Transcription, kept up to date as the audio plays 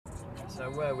So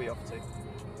where are we off to?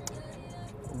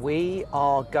 We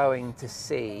are going to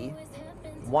see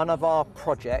one of our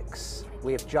projects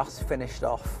we have just finished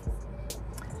off.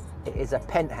 It is a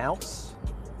penthouse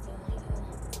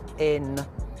in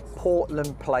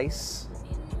Portland Place,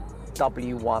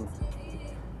 W1,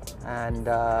 and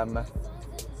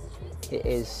it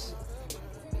is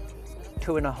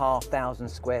 2,500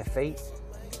 square feet,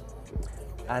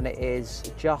 and it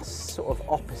is just sort of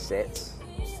opposite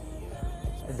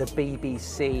the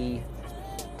BBC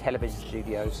television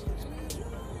studios,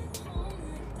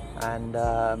 and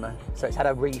so it's had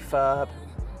a refurb,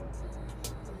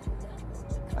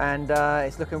 and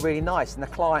it's looking really nice, and the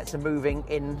clients are moving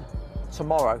in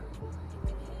tomorrow,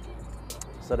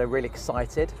 so they're really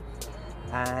excited,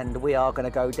 and we are going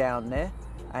to go down there,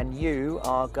 and you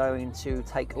are going to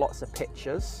take lots of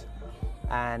pictures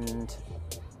and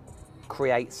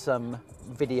create some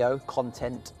video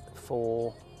content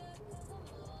for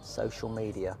social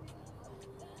media.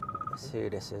 Let's see who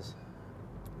this is.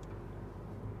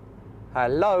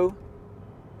 Hello?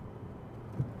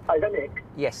 Hi, is that Nick?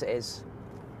 Yes, it is.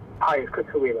 Hi, it's Chris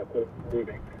Wheeler from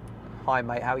Rubik. Hi,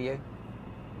 mate, how are you?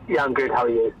 Yeah, I'm good. How are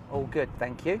you? All good,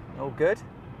 thank you. All good.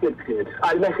 Good, good. I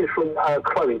had a message from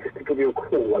Chloe just to give you a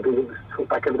call. I believe to talk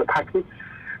back over the package,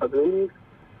 I believe.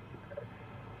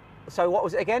 So what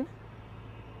was it again?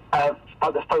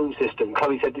 About the phone system.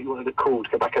 Chloe said that you wanted a call to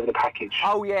go back over the package.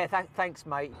 Oh yeah, thanks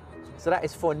mate. So that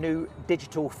is for a new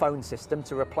digital phone system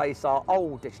to replace our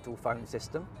old digital phone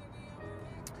system.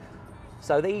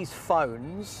 So these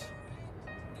phones,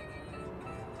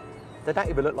 they don't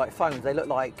even look like phones, they look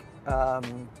like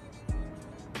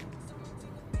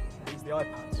These the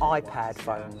iPads? iPad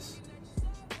phones.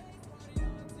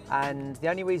 And the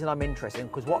only reason I'm interested,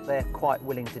 because what they're quite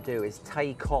willing to do is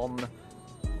take on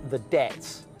the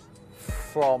debt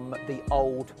from the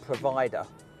old provider,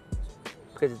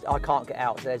 because I can't get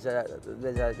out. There's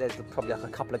probably like a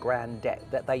couple of grand debt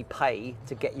that they pay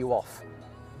to get you off.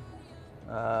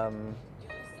 So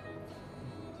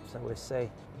we'll see.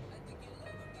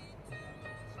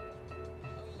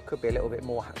 Could be a little bit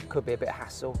more. Could be a bit of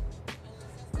hassle.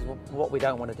 'Cause what we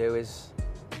don't want to do is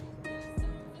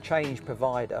change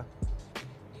provider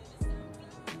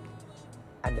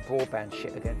and the broadband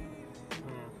shit again.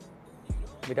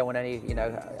 We don't want any, you know,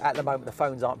 at the moment the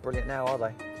phones aren't brilliant now, are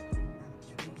they?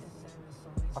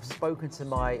 I've spoken to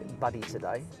my buddy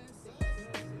today,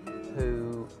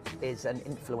 who is an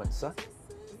influencer,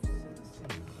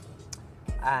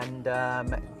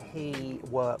 and he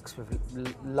works with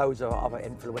loads of other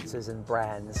influencers and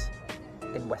brands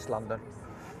in West London.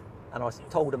 And I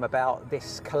told him about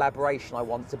this collaboration I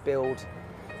want to build,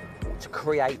 to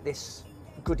create this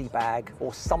goodie bag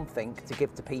or something to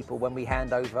give to people when we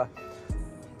hand over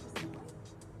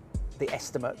the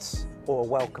estimates or a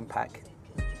welcome pack.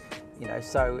 You know,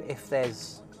 so if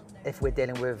we're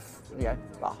dealing with, you know,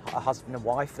 a husband and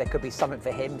wife, there could be something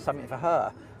for him, something for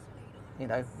her. You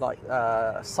know, like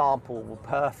sample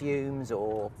perfumes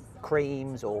or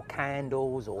creams or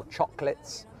candles or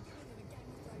chocolates.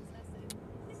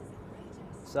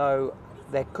 So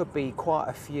there could be quite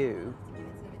a few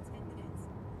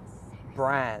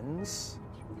brands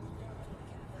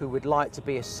who would like to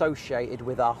be associated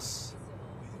with us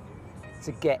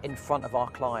to get in front of our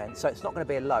clients. So it's not going to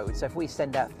be a load. So if we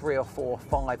send out 3 or 4 or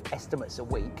 5 estimates a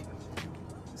week,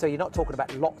 so you're not talking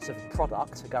about lots of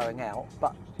products going out,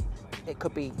 but it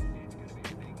could be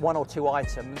 1 or 2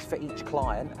 items for each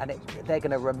client, and they're going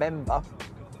to remember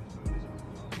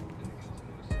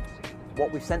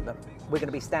what we've sent them. We're going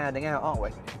to be standing out, aren't we?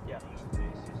 Yeah.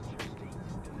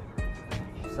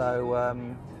 So,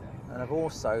 and I've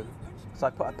also, so I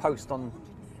put a post on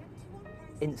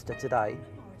Insta today,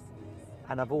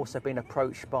 and I've also been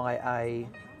approached by a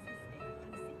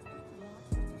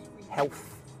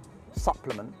health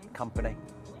supplement company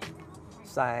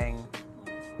saying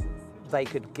they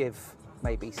could give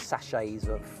maybe sachets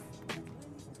of,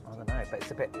 I don't know, but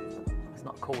it's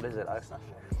not cool, is it though?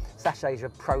 Sachets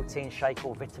of protein shake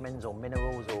or vitamins or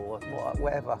minerals or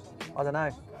whatever. I don't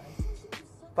know.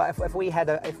 But if we had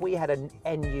an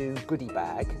NU goodie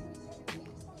bag,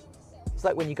 it's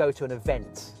like when you go to an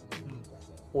event,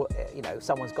 or you know,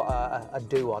 someone's got a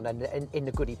do on, and in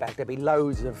the goodie bag there'd be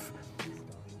loads of,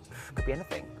 could be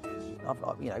anything,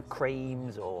 you know,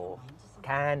 creams or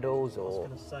candles or. I was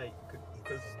going to say,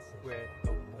 because a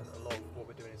lot of what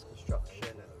we're doing is construction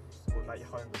and we'll make your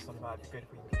home somehow good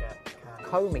if we can get candles.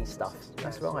 Homey stuff,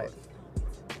 that's right.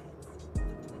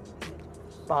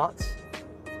 But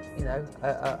you know,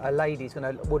 a lady's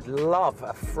would love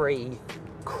a free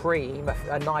cream,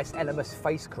 a nice Elemis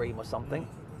face cream or something.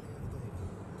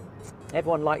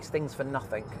 Everyone likes things for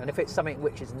nothing, and if it's something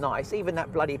which is nice, even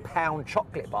that bloody pound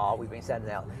chocolate bar we've been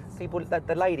sending out, people,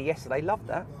 the lady yesterday loved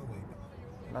that.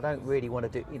 And I don't really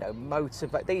want to do, you know,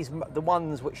 motivate the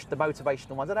ones which the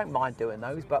motivational ones. I don't mind doing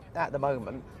those, but at the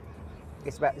moment,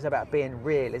 it's about being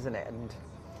real, isn't it? And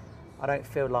I don't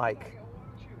feel like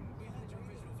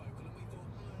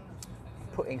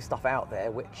putting stuff out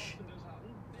there which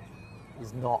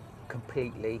is not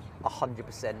completely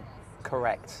 100%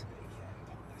 correct.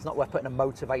 It's not worth putting a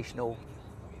motivational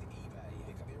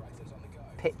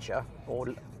picture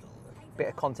or bit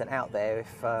of content out there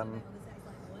if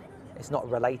it's not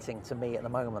relating to me at the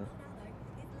moment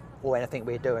or anything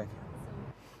we're doing.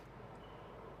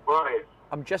 Right.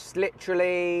 I'm just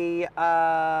literally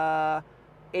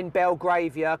in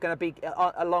Belgravia, going to be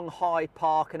along Hyde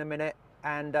Park in a minute,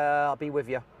 and I'll be with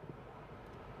you.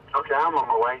 Okay, I'm on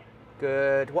my way.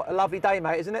 Good. What a lovely day,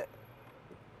 mate, isn't it?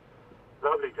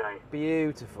 Lovely day.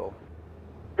 Beautiful.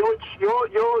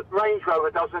 Your Range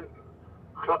Rover doesn't.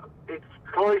 It's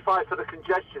qualified for the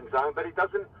congestion zone, but it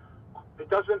doesn't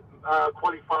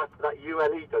qualify for that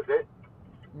ULE, does it?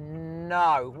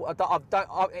 No, I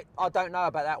don't know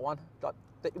about that one.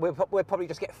 We'll probably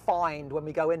just get fined when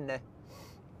we go in there.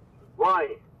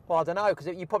 Why? Well, I don't know, because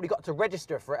you probably got to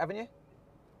register for it, haven't you?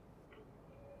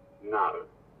 No.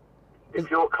 If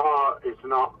your car is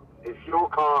ULE,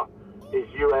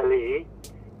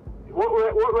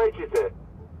 what reg is it?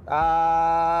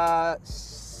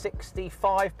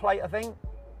 65 plate, I think.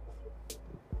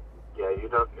 Yeah, you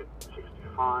don't get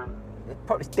 65.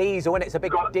 It's diesel, and it's a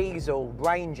big diesel,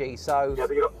 rangy. So yeah,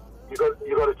 but you got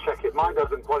to check it. Mine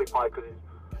doesn't qualify because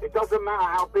it doesn't matter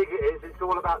how big it is. It's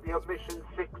all about the emission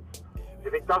 6.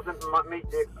 If it doesn't meet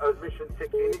the emission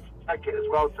 6, you need to check it as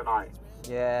well tonight.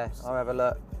 Yeah, I'll have a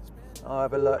look.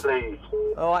 Please.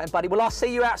 All right, buddy. Well, I'll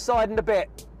see you outside in a bit.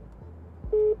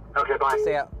 Okay, bye.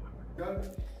 See ya.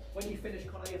 When you finish,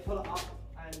 Connor, you pull it up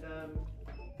and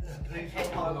head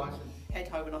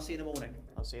home, and I'll see you in the morning.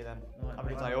 I'll see you then. Right, Have a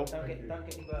good mate. day all. Don't get any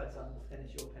birds on.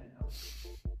 Finish your penthouse.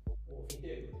 Or if you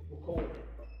do, we'll call it.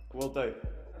 Will do.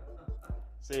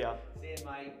 See ya. See you,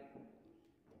 mate.